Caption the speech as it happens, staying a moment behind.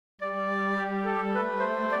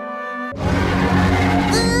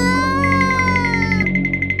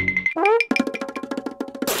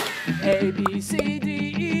A, B, C,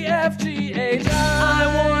 D, E, F, G, H, I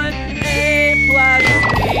want A+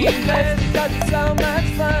 English. That's so much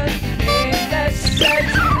fun. English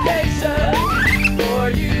education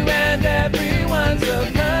for you and everyone, so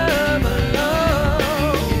come along.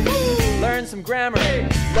 Learn some grammar,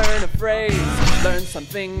 learn a phrase, learn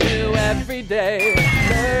something new every day.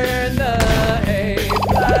 Learn the A+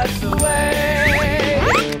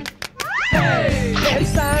 way. Hey,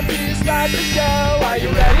 it's time to start the show. Are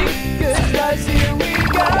you ready? Good, 'cause here we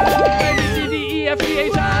go. A, B, C, D, E, F, G,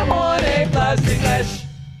 H, I want A+ English.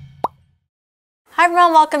 Hi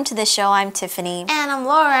everyone, welcome to the show. I'm Tiffany. And I'm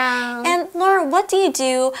Laura. And Laura, what do you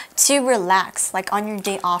do to relax, like on your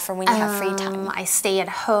day off or when you have free time? I stay at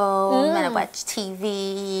home and I watch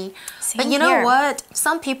TV. But you Same know here. what?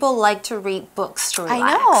 Some people like to read books to relax.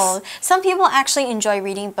 I know. Some people actually enjoy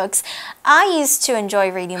reading books. I used to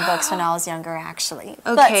enjoy reading books when I was younger, actually.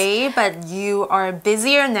 Okay, but you are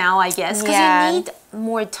busier now, I guess, because you need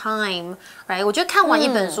more time, right? 我觉得看完一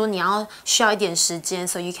本书，你要需要一点时间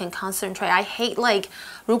so you can concentrate. I hate like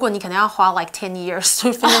如果你可能要花 like 10 years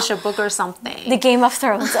to finish a book or something. The Game of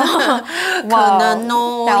Thrones. 可能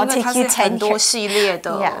哦， That'll 因为 take 它 you 是 10很多 years. 系列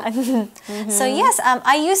的。Yeah. So yes,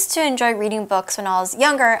 I used to enjoy reading books when I was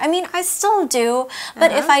younger. I mean, I still do,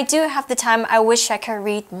 but if I do have the time, I wish I could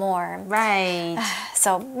read more. Right.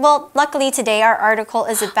 So, well, luckily today our article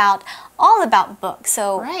is all about books.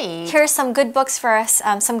 So here's some good books for us,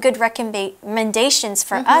 some good recommendations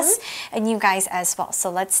for us and you guys as well.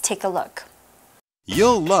 So let's take a look.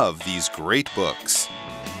 You'll love these great books.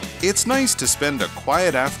 It's nice to spend a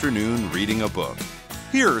quiet afternoon reading a book.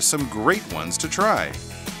 Here are some great ones to try.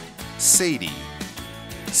 Sadie.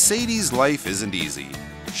 Sadie's life isn't easy.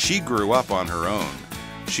 She grew up on her own.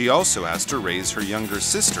 She also has to raise her younger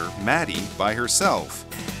sister, Maddie, by herself.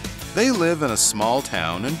 They live in a small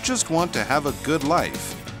town and just want to have a good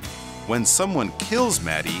life. When someone kills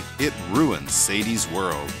Maddie, it ruins Sadie's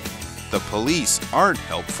world. The police aren't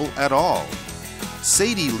helpful at all.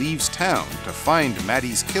 Sadie leaves town to find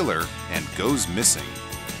Maddie's killer and goes missing.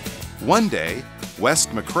 One day,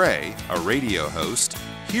 West McCrae, a radio host,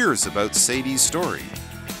 hears about Sadie's story.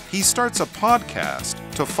 He starts a podcast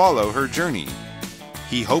to follow her journey.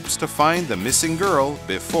 He hopes to find the missing girl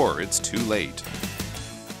before it's too late.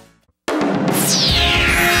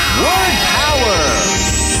 Word power!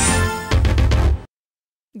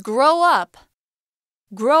 Grow up.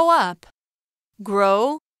 Grow up.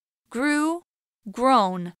 Grow, grew,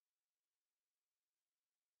 grown.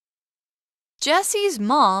 Jessie's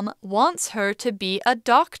mom wants her to be a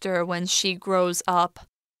doctor when she grows up.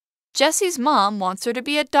 Jessie's mom wants her to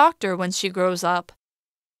be a doctor when she grows up.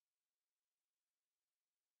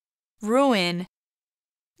 Ruin.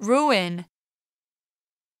 Ruin.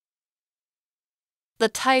 The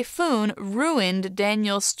typhoon ruined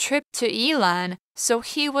Daniel's trip to Elan, so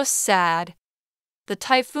he was sad. The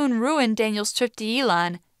typhoon ruined Daniel's trip to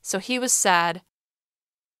Elan, so he was sad.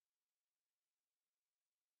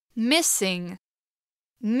 Missing.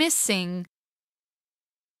 Missing.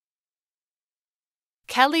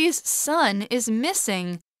 Kelly's son is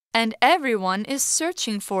missing, and everyone is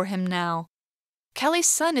searching for him now. Kelly's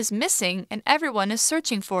son is missing, and everyone is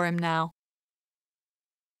searching for him now.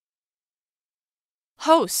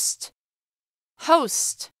 Host.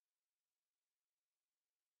 Host.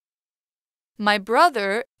 My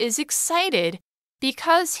brother is excited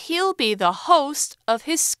because he'll be the host of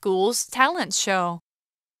his school's talent show.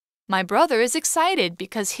 My brother is excited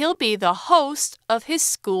because he'll be the host of his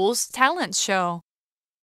school's talent show.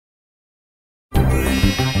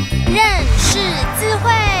 认识字汇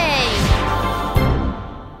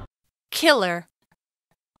Killer.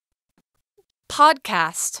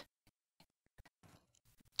 Podcast.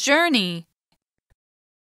 Journey.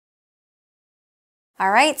 All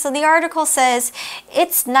right, so the article says,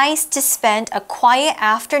 it's nice to spend a quiet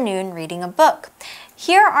afternoon reading a book.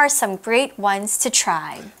 Here are some great ones to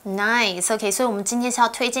try. Nice, OK， 所以我们今天是要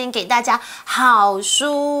推荐给大家好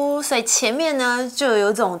书，所以前面呢就有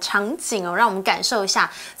一种场景哦，让我们感受一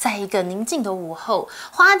下，在一个宁静的午后，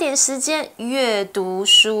花点时间阅读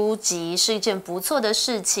书籍是一件不错的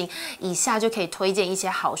事情。以下就可以推荐一些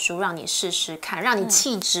好书，让你试试看，让你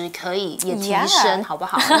气质可以也提升，好不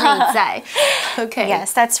好？内在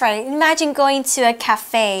 ，OK。Yes, that's right. Imagine going to a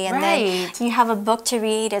cafe and then you have a book to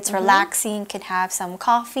read. It's relaxing. You can have some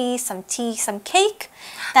coffee, some tea, some cake.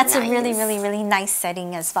 That's a really, really, really nice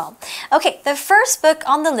setting as well. Okay, the first book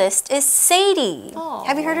on the list is Sadie.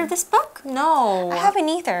 Have you heard of this book? No. I haven't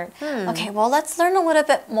either. Okay, well, let's learn a little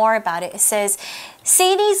bit more about it. It says,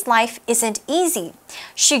 Sadie's life isn't easy.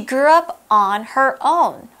 She grew up on her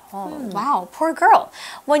own. Oh, wow, poor girl.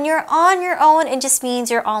 When you're on your own, it just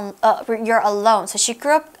means you're alone. So she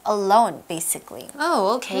grew up alone, basically.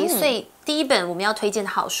 Oh, okay. 所以第一本我们要推荐的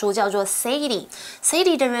好书叫做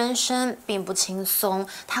Sadie。Sadie 的人生并不轻松，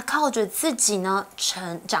她靠着自己呢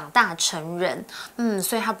长大成人。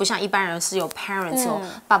所以她不像一般人是有 parents 有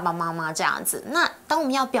爸爸妈妈这样子。那当我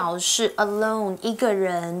们要表示 alone 一个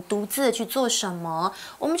人独自的去做什么，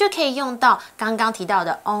我们就可以用到刚刚提到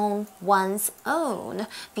的 on one's own。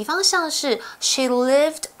比方像是 She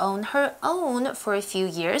lived on her own for a few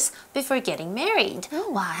years before getting married。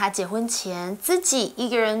哇，她结婚前自己一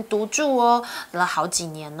个人独住了好几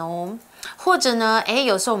年哦。或者呢，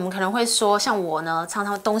有时候我们可能会说，像我呢，常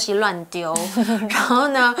常东西乱丢，然后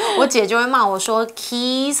呢，我姐就会骂我说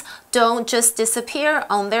 ，Keys don't just disappear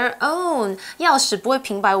on their own， 钥匙不会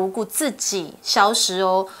平白无故自己消失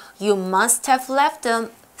哦 ，You must have left them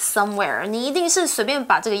somewhere， 你一定是随便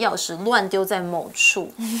把这个钥匙乱丢在某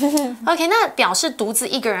处。OK， 那表示独自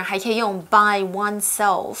一个人还可以用 by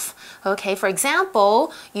oneself。OK，for example,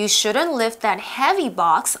 you shouldn't lift that heavy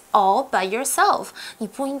box all by yourself。你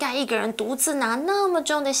不应该一个人独自拿那么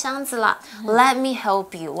重的箱子啦。Let me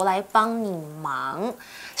help you， 我来帮你忙。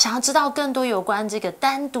想要知道更多有关这个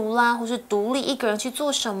单独啦，或是独立一个人去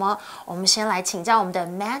做什么，我们先来请教我们的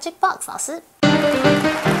Magic Box 老师。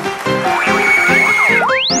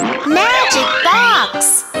Magic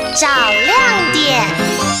Box 找亮点。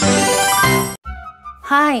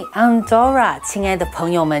Hi, I'm Dora， 亲爱的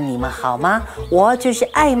朋友们，你们好吗？我就是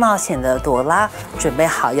爱冒险的朵拉，准备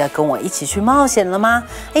好要跟我一起去冒险了吗？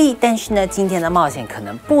但是呢，今天的冒险可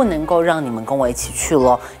能不能够让你们跟我一起去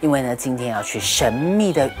咯，因为呢，今天要去神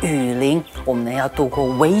秘的雨林，我们呢要渡过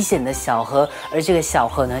危险的小河，而这个小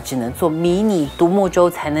河呢，只能坐迷你独木舟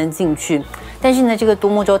才能进去。但是呢，这个独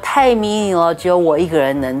木舟太迷你了，只有我一个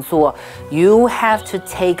人能坐。You have to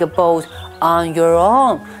take a boat on your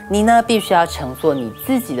own。你呢，必须要乘坐你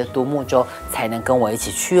自己的独木舟，才能跟我一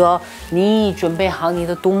起去哦。你准备好你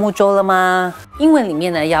的独木舟了吗？英文里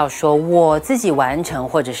面呢，要说我自己完成，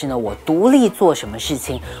或者是呢，我独立做什么事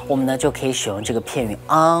情，我们呢就可以使用这个片语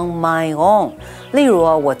on my own。例如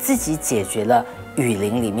我自己解决了雨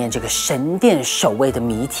林里面这个神殿守卫的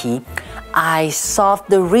谜题。I solved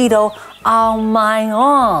the riddle on my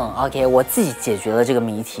own。OK， 我自己解决了这个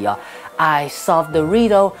谜题哦。I solved the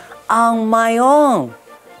riddle on my own。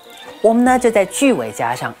我们呢就在句尾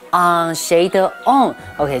加上 on 谁的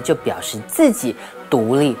on，OK， 就表示自己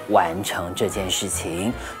独立完成这件事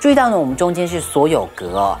情。注意到呢，我们中间是所有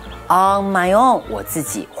格哦 ，on my own 我自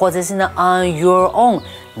己，或者是呢 on your own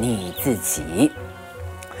你自己。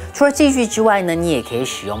除了这句之外呢，你也可以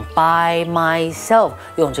使用 by myself，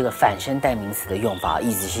 用这个反身代名词的用法，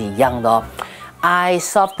意思是一样的哦。I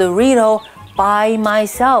solved the riddle by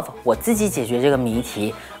myself， 我自己解决这个谜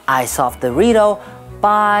题。I solved the riddle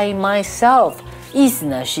by myself， 意思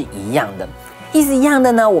呢是一样的。意思一样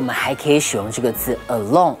的呢，我们还可以使用这个字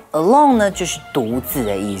alone。alone 呢就是独自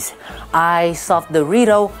的意思。I solved the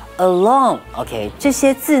riddle alone。OK， 这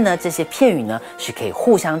些字呢，这些片语呢是可以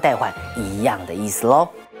互相代换一样的意思咯。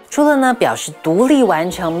除了呢表示独立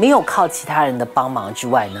完成，没有靠其他人的帮忙之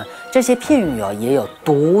外呢，这些片语也有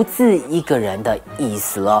独自一个人的意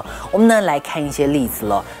思了。我们呢来看一些例子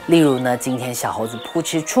了。例如呢，今天小猴子扑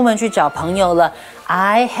哧出门去找朋友了。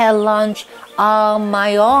I had lunch on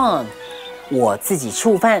my own。我自己吃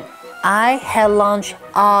午饭。I had lunch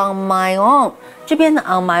on my own。这边的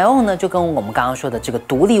on my own 呢，就跟我们刚刚说的这个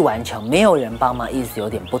独立完成，没有人帮忙，意思有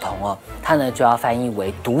点不同哦。它呢就要翻译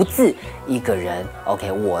为独自一个人。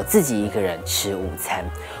OK， 我自己一个人吃午餐，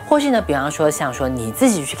或是呢，比方说像说你自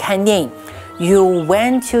己去看电影 ，You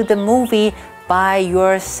went to the movie by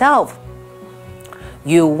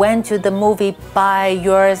yourself。You went to the movie by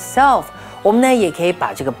yourself。我们呢也可以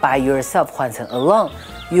把这个 by yourself 换成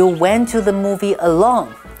alone。You went to the movie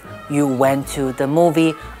alone。You went to the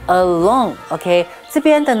movie alone。OK， 这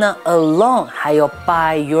边的呢 alone 还有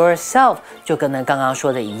by yourself 就跟呢刚刚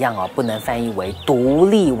说的一样哦，不能翻译为独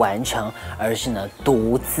立完成，而是呢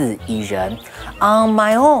独自一人。On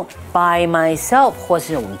my own、by myself， 或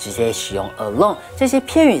是我们直接使用 alone 这些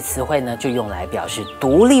片语词汇呢，就用来表示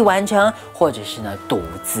独立完成，或者是呢独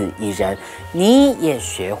自一人。你也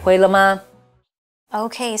学会了吗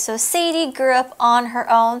？Okay, so Sadie grew up on her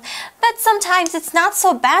own, but sometimes it's not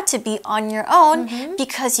so bad to be on your own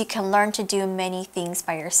because you can learn to do many things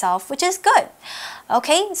by yourself, which is good.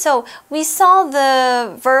 Okay, so we saw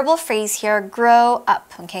the verbal phrase here, grow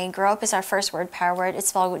up. Okay, grow up is our first word, power word. It's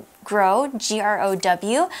spelled grow,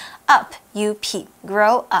 G-R-O-W, up, U-P,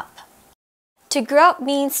 grow up. To grow up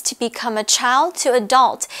means to become a child to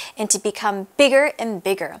adult and to become bigger and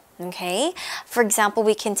bigger. Okay? For example,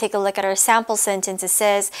 we can take a look at our sample sentence. It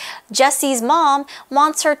says, Jessie's mom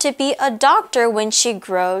wants her to be a doctor when she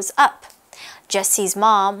grows up. Jessie's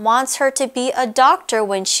mom wants her to be a doctor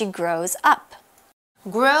when she grows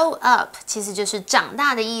up.Grow up 其实就是长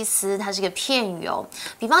大的意思，它是个片语哦。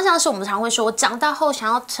比方像是我们常会说，我长大后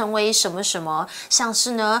想要成为什么什么，像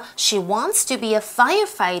是呢 ，She wants to be a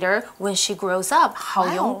firefighter when she grows up， 好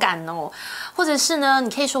勇敢哦。或者是呢，你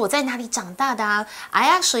可以说我在哪里长大的啊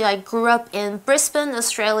 ？I grew up in Brisbane,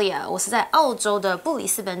 Australia。我是在澳洲的布里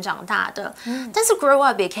斯本长大的。但是 grow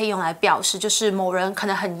up 也可以用来表示，就是某人可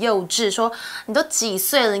能很幼稚，说你都几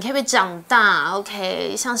岁了，你可以不可以长大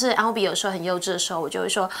 ？OK， 像是 Albie 有时候很幼稚的时候，我就会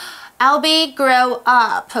说 Albie grow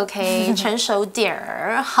up，OK， 成熟点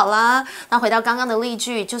儿。好啦，那回到刚刚的例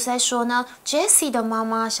句，就是在说呢 ，Jessie 的妈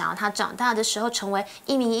妈想要她长大的时候成为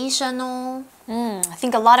一名医生哦。I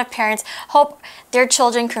think a lot of parents hope their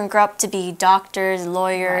children can grow up to be doctors,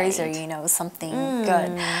 lawyers, or, you know, something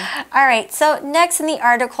good. All right, so next in the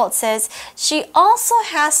article it says, she also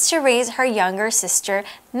has to raise her younger sister,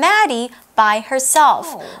 Maddie, by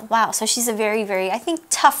herself. Oh. Wow, so she's a very, very, I think,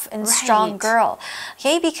 tough and strong girl.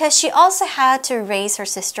 Okay, because she also had to raise her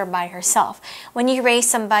sister by herself. When you raise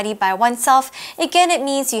somebody by oneself, again, it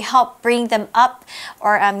means you help bring them up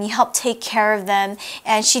or you help take care of them.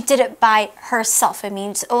 And she did it by herself. It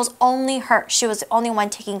means it was only her. She was the only one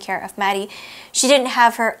taking care of Maddie. She didn't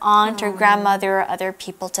have her aunt or grandmother or other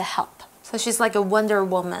people to help.So she's like a Wonder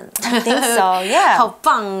Woman. I think so, yeah. 好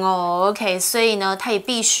棒哦 ，OK， 所以呢，她也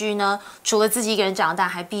必须呢，除了自己一个人长大，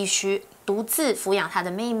还必须独自抚养她的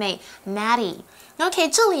妹妹 Maddie。OK，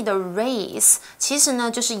 这里的 raise 其实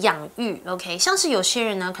呢就是养育 ，OK， 像是有些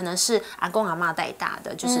人呢可能是阿公阿嬷带大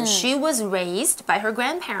的，就是 she was raised by her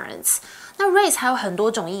grandparents。那 raise 还有很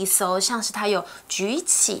多种意思哦，像是它有举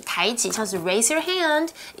起、抬起，像是 raise your hand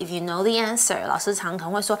if you know the answer。老师常可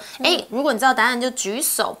能会说，如果你知道答案就举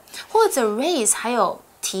手，或者 raise 还有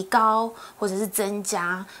提高或者是增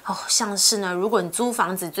加哦，像是呢，如果你租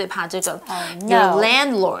房子最怕这个 ，your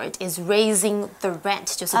landlord is raising the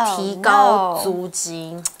rent， 就是提高租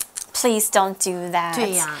金。Please don't do that.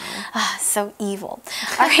 对呀。So evil.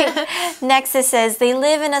 All right. Next it says they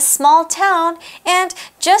live in a small town and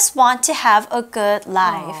just want to have a good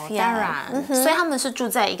life. 当然，所以他们是住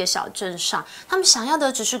在一个小镇上，他们想要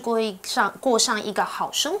的只是过上一个好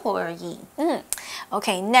生活而已。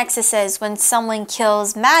Okay. Next it says when someone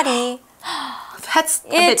kills Maddie. That's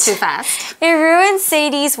a bit too fast. It ruined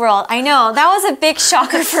Sadie's world. I know. That was a big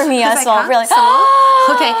shocker for me as well. Really.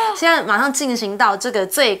 OK， 现在马上进行到这个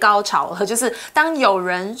最高潮了，就是当有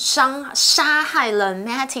人杀害了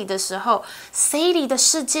Matty 的时候 ，Sadie 的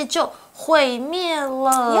世界就毁灭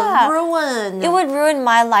了。Yeah. Ruin. It would ruin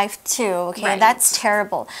my life too. Okay, that's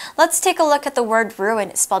terrible. Let's take a look at the word ruin.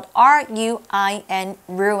 It's spelled R-U-I-N,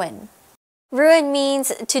 ruin.Ruin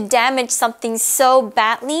means to damage something so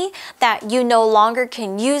badly that you no longer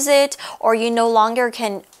can use it or you no longer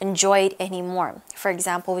can enjoy it anymore. For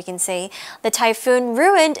example, we can say, the typhoon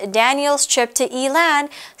ruined Daniel's trip to Elan,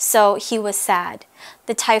 so he was sad.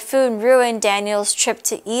 The typhoon ruined Daniel's trip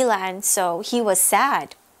to Elan, so he was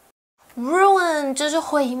sad.Ruin 就是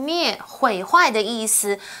毁灭、毁坏的意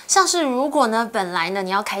思，像是如果呢，本来呢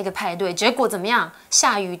你要开一个派对，结果怎么样？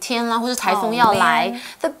下雨天啦，或是台风要来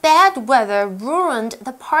 ，the bad weather ruined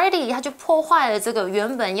the party， 它就破坏了这个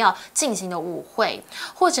原本要进行的舞会。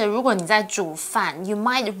或者如果你在煮饭 ，you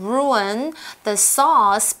might ruin the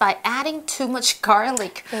sauce by adding too much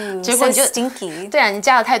garlic， 结果你就 stinky。对啊，你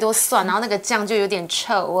加了太多蒜，然后那个酱就有点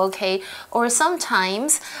臭 ，OK？Or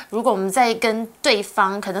sometimes， 如果我们在跟对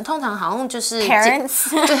方，可能通常好像就是 parents，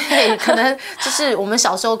 对，可能就是我们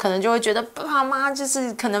小时候可能就会觉得爸妈就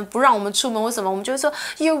是可能不让我们出门，为什么？我们就会说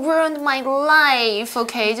You ruined my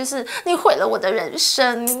life，OK， 就是你毁了我的人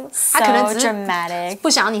生。他可能只是不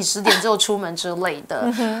想要你10点之后出门之类的。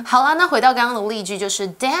好啦，那回到刚刚的例句，就是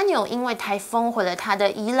Daniel 因为台风毁了他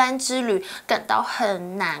的宜兰之旅，感到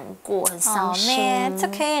很难过，很伤心。Oh man, it's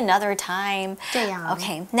okay, another time. 对呀。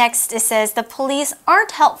Okay, next it says the police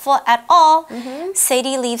aren't helpful at all.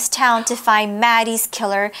 Sadie leaves town to find Maddie's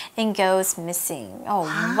killer and goes missing. Oh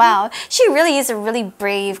wow, she really is a really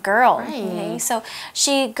brave girl. Okay, so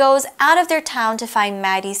she goes out of their town to find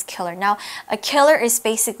Maddie's killer. Now, a killer is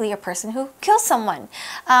basically a person who kills someone.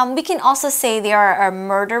 We can also say they are a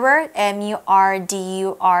murderer, M-U-R-D-U-R-E-R.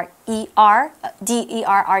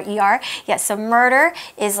 Yes, so murder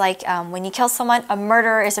is like when you kill someone, a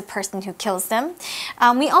murderer is a person who kills them.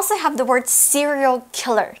 We also have the word serial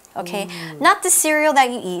killer. Okay, not the cereal that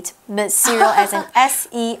you eat, but cereal as in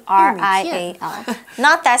S-E-R-I-A-L.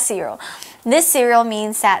 Not that cereal. This serial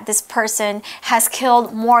means that this person has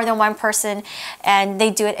killed more than one person, and they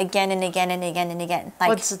do it again and again and again and again,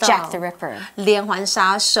 like Jack the Ripper. 连环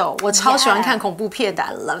杀手，我超喜欢看恐怖片的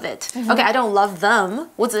I love it. Okay, I don't love them.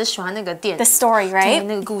 我只是喜欢那个电影 The story, right? 对，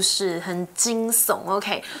那个故事很惊悚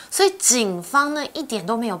OK， 所以警方呢一点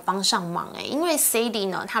都没有帮上忙哎，因为 Sadie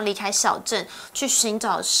呢，她离开小镇去寻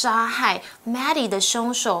找杀害 Maddie 的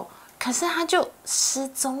凶手，可是他就失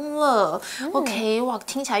踪了。OK， 哇，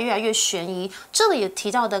听起来越来越悬疑。这里也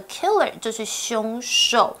提到的 killer 就是凶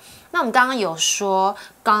手。那我们刚刚有说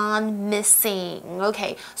gone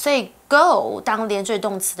missing，OK， 所以 go 当连缀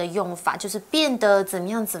动词的用法就是变得怎么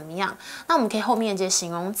样怎么样。那我们可以后面接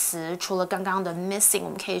形容词，除了刚刚的 missing， 我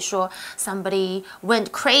们可以说 somebody went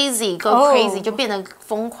crazy，go crazy 就变得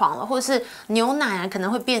疯狂了，或者是牛奶啊可能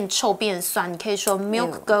会变臭变酸，你可以说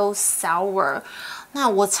milk go sour。那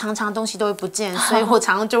我常常东西都会不见，所以我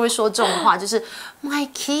常常就会说这种话，就是 My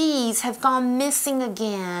keys have gone missing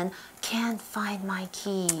again. Can't find my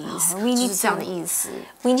keys. 就是这样的意思。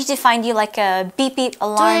We need to find you like a beep beep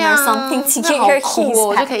alarm or something to get your keys back.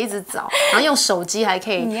 我就可以一直找，然后用手机还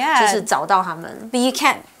可以就是找到他们。But you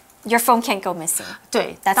can't. Your phone can't go missing.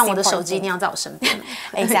 对，但我的手机一定要在我身边。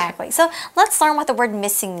Exactly. So let's learn what the word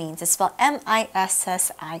missing means. It's spelled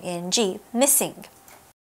M-I-S-S-I-N-G. Missing.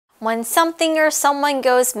 When something or someone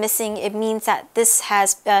goes missing, it means that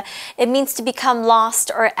it means to become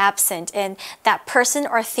lost or absent, and that person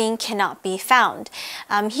or thing cannot be found.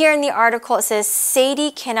 Here in the article, it says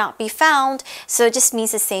Sadie cannot be found, so it just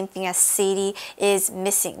means the same thing as Sadie is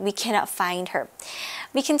missing. We cannot find her.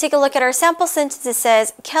 We can take a look at our sample sentence. It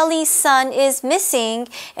says, Kelly's son is missing,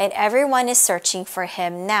 and everyone is searching for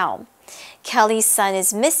him now. Kelly's son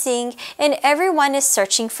is missing, and everyone is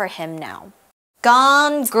searching for him now.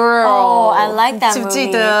 Gone Girl. Oh, I like that movie. 记不记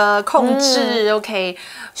得控制 OK,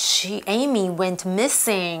 Amy went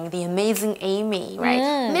missing. The amazing Amy,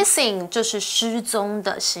 right? Missing 就是失踪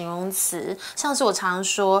的形容词。像是我常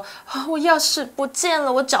说，我钥匙不见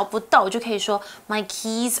了，我找不到，我就可以说 My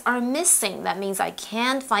keys are missing. That means I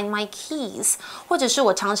can't find my keys. 或者是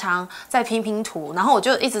我常常在拼图，然后我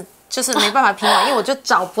就一直。就是没办法拼完，因为我就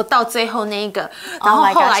找不到最后那一个。然后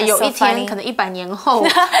后来有一天，可能100年后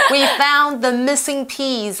 ，we found the missing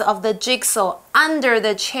piece of the jigsaw under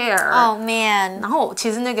the chair. Oh man! 然后其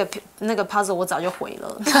实那个 puzzle 我早就毁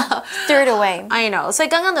了。Threw it away. I know. 所以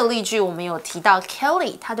刚刚的例句我们有提到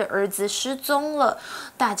Kelly 她的儿子失踪了，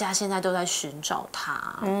大家现在都在寻找他。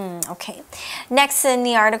Okay. Next in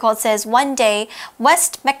the article it says one day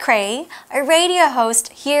Wes McCrae, a radio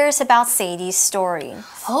host, hears about Sadie's story.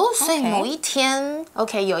 所以某一天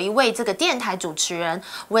 ，OK， 有一位这个电台主持人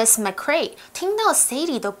Wes McCrae 听到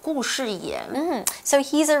Sadie 的故事耶。So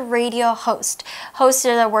he's a radio host. Host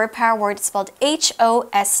is a word power word. It's spelled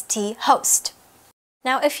H-O-S-T, host.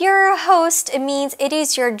 Now, if you're a host, it means it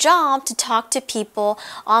is your job to talk to people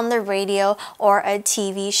on the radio or a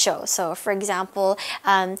TV show. So, for example,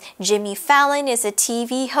 Jimmy Fallon is a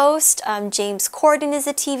TV host. James Corden is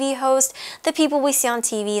a TV host. The people we see on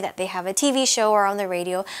TV that they have a TV show or on the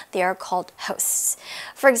radio, they are called hosts.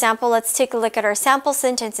 For example, let's take a look at our sample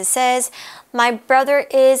sentence. It says, My brother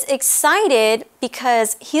is excited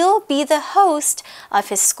because he'll be the host of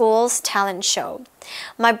his school's talent show.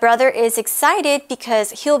 My brother is excited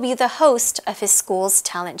because he'll be the host of his school's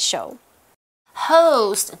talent show.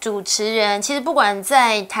 Host 主持人，其实不管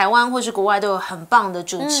在台湾或是国外都有很棒的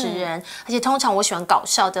主持人，而且通常我喜欢搞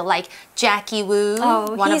笑的 ，like Jackie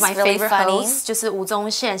Wu，one of my favorite hosts， 就是吴宗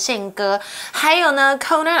宪宪哥，还有呢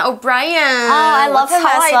Conan O'Brien，I love him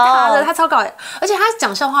as well， 他超搞，而且他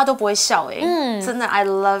讲笑话都不会笑真的 I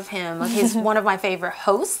love him，He's one of my favorite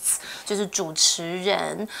hosts， 就是主持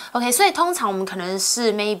人 ，OK， 所以通常我们可能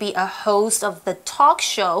是 maybe a host of the talk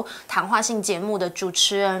show 谈话性节目的主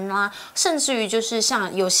持人啦，甚至于就是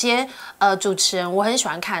像有些主持人，我很喜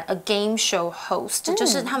欢看 a game show host，就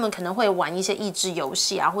是他们可能会玩一些益智游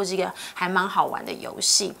戏啊，或是一个还蛮好玩的游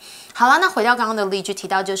戏。好啦，那回到刚刚的例句，提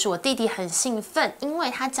到就是我弟弟很兴奋，因为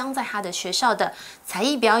他将在他的学校的才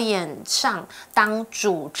艺表演上当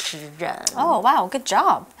主持人。Oh, wow, good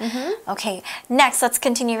job. Okay, next, let's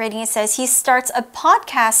continue reading. It says, he starts a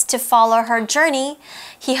podcast to follow her journey.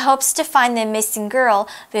 He hopes to find the missing girl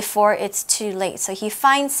before it's too late. So he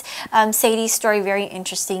finds Sadie's Sadie's story very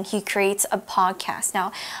interesting. He creates a podcast.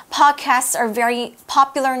 Now, podcasts are very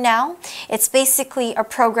popular now. It's basically a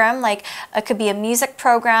program, like it could be a music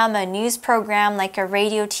program, a news program, like a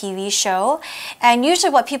radio TV show. And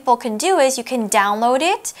usually what people can do is you can download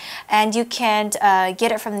it and you can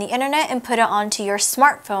get it from the internet and put it onto your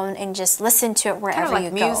smartphone and just listen to it wherever you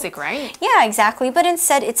go. Kind of like music, right? Yeah, exactly. But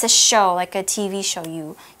instead, it's a show, like a TV show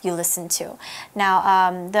you listen to. Now,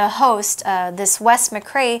 the host, this Wes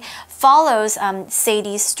McCrae, follows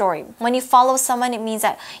Sadie's story. When you follow someone, it means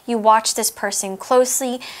that you watch this person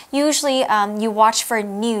closely. Usually, you watch for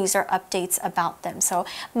news or updates about them. So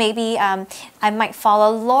maybe I might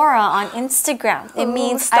follow Laura on Instagram. It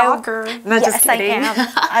means stalker. Yes, I am.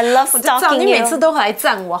 I love stalking you. 你每次都来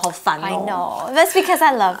赞我，好烦哦。I know. That's because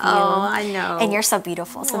I love you. Oh, I know. And you're so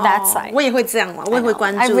beautiful. So that's why. 我也会这样嘛，我也会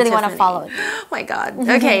关注。I really want to follow you. Oh my God.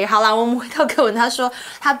 OK， 好啦，我们回到课文，他说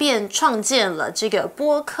他便创建了这个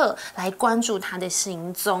播客来关注他的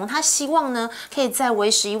行踪。他希望呢，可以在为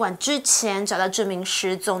时已晚之前找到这名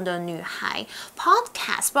失踪的女孩。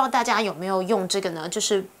Podcast 不知道大家有没有用这个呢？就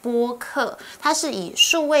是播客，它是以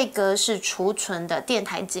数位格式储存的电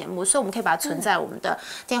台节目，所以我们可以把它存在我们的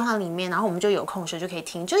电话里面，然后我们就有空时就可以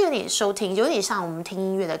听，就有点收听，有点像我们听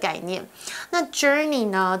音乐的概念。那 journey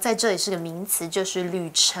呢，在这里是个名词，就是旅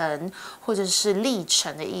程或者是历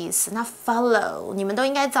程的意思。那 follow 你们都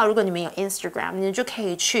应该知道，如果你们有 Instagram， 你们就可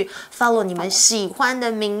以去 follow 你们喜欢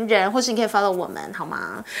的名人，或是你可以 follow 我们，好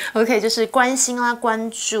吗 ？OK， 就是关心啦、关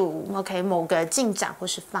注 ，OK 某个进展或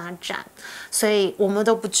是发展。所以我们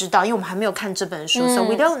都不知道，因为我们还没有看这本书，so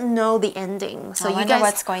we don't know the ending. So you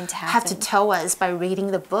guys have to tell us by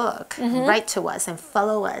reading the book, write to us and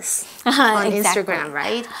follow us on Instagram,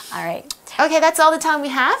 right? All right. Okay, that's all the time we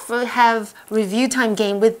have. We'll have review time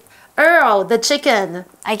game with Earl the chicken.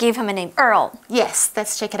 I gave him a name, Earl. Yes,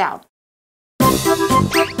 let's check it out.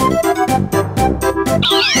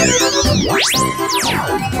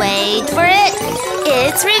 Wait for it.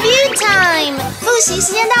 It's review time. 复习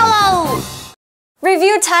时间到喽。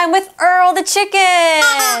Review time with Earl the chicken.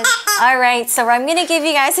 All right, so I'm going to give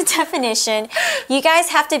you guys a definition. You guys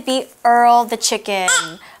have to be Earl the chicken.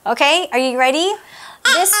 Okay, are you ready?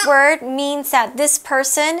 This word means that this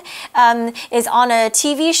person is on a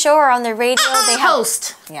TV show or on the radio. They have,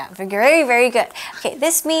 Host. Yeah, very, very good. Okay,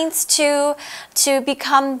 this means to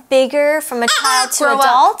become bigger from a child to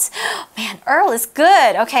adult. Man, Earl is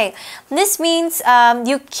good. Okay, this means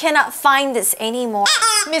you cannot find this anymore.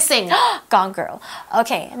 Missing. Gone girl.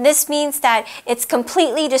 Okay, this means that it's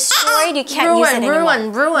completely destroyed. You can't use it anymore.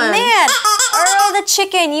 Ruin. Man, Earl the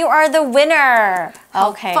chicken, you are the winner.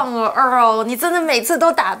 Okay. 棒哦 ，Earl， 你真的每次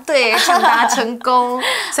都答对，抢答成功。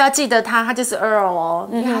所以要记得他就是 Earl 哦，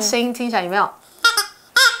因为他声音听起来有没有？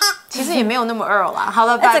其实也没有那么 Earl 啦。好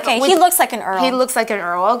了 It's okay. He looks like an Earl. He looks like an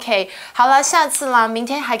Earl. OK， 好了，下次啦，明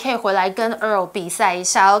天还可以回来跟 Earl 比赛一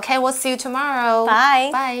下。OK，we'll see you tomorrow.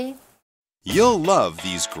 Bye. Bye. You'll love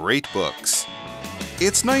these great books.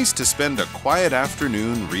 It's nice to spend a quiet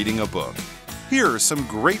afternoon reading a book. Here are some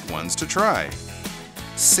great ones to try.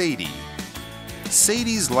 Sadie.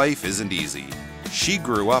 Sadie's life isn't easy. She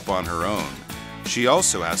grew up on her own. She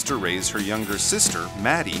also has to raise her younger sister,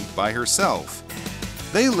 Maddie, by herself.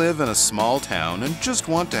 They live in a small town and just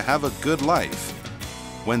want to have a good life.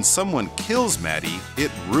 When someone kills Maddie,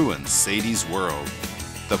 it ruins Sadie's world.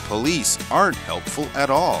 The police aren't helpful at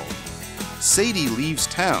all. Sadie leaves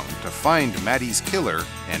town to find Maddie's killer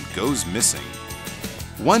and goes missing.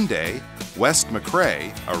 One day, Wes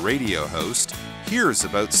McCrae, a radio host, hears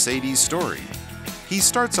about Sadie's story. He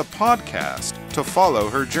starts a podcast to follow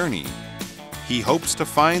her journey. He hopes to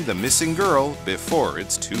find the missing girl before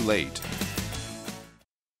it's too late.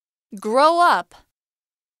 Grow up.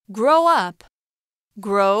 Grow up.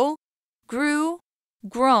 Grow, grew,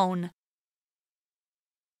 grown.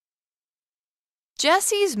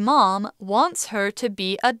 Jessie's mom wants her to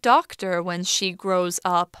be a doctor when she grows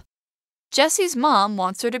up. Jessie's mom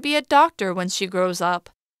wants her to be a doctor when she grows up.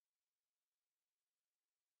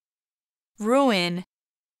 Ruin,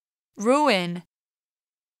 ruin.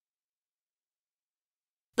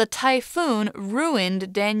 The typhoon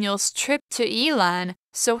ruined Daniel's trip to Elan,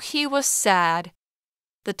 so he was sad.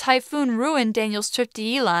 The typhoon ruined Daniel's trip to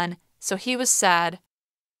Elan, so he was sad.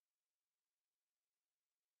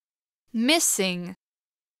 Missing,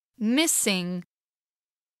 missing.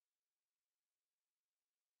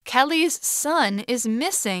 Kelly's son is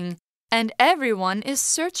missing, and everyone is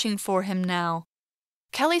searching for him now.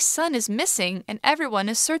 Kelly's son is missing, and everyone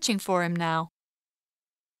is searching for him now.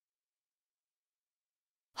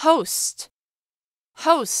 Host,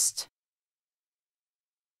 host.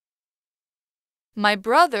 My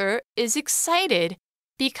brother is excited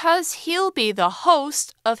because he'll be the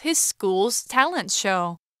host of his school's talent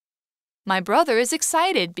show. My brother is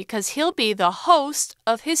excited because he'll be the host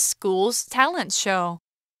of his school's talent show.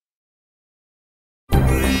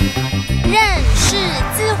 认识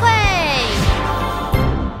字汇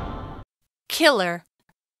Killer.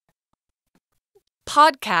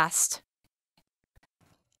 Podcast.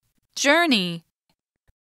 Journey.